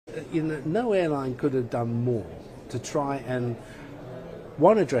No airline could have done more to try and,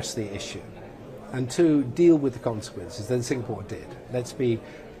 one, address the issue, and two, deal with the consequences than Singapore did. Let's be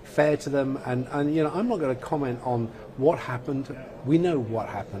fair to them, and I'm not going to comment on what happened. We know what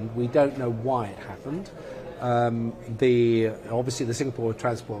happened. We don't know why it happened. Obviously the Singapore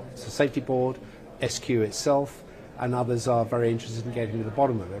Transport Safety Board, SQ itself, and others are very interested in getting to the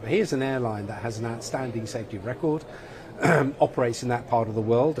bottom of it. But here's an airline that has an outstanding safety record, operates in that part of the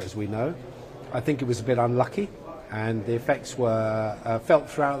world, as we know. I think it was a bit unlucky, and the effects were felt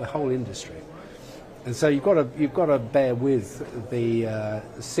throughout the whole industry. And so you've got to bear with the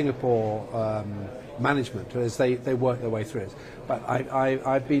Singapore management as they work their way through it. But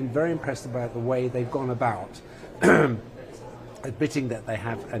I've been very impressed about the way they've gone about admitting that they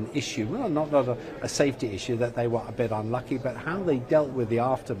have an issue, well, not a safety issue, that they were a bit unlucky, but how they dealt with the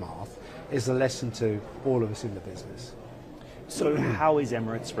aftermath is a lesson to all of us in the business. So how is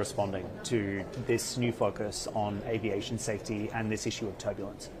Emirates responding to this new focus on aviation safety and this issue of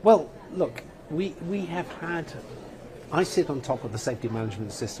turbulence? Well, look, we have had, I sit on top of the safety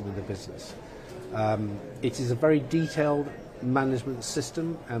management system in the business. It is a very detailed management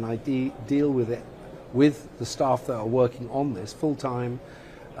system, and I deal with it with the staff that are working on this, full-time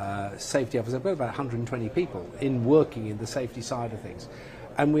safety officers. I've got about 120 people working in the safety side of things.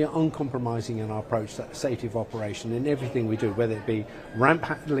 And we are uncompromising in our approach to safety of operation in everything we do, whether it be ramp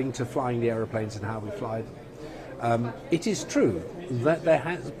handling to flying the aeroplanes and how we fly them. It is true that there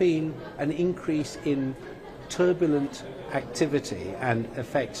has been an increase in turbulent activity and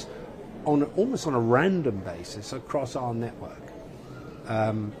effects almost on a random basis across our network.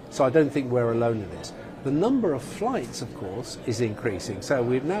 So I don't think we're alone in this. The number of flights, of course, is increasing. So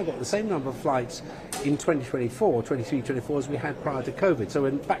we've now got the same number of flights in 2024, 23, 24 as we had prior to COVID. So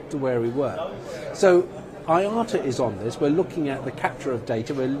we're back to where we were. So IATA is on this. We're looking at the capture of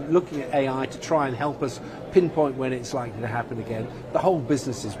data. We're looking at AI to try and help us pinpoint when it's likely to happen again. The whole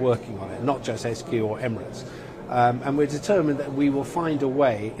business is working on it, not just SQ or Emirates. And we're determined that we will find a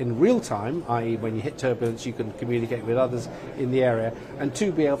way in real time, i.e. when you hit turbulence you can communicate with others in the area, and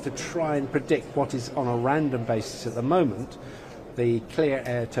to be able to try and predict what is on a random basis at the moment, the clear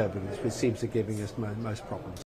air turbulence, which seems to be giving us most problems.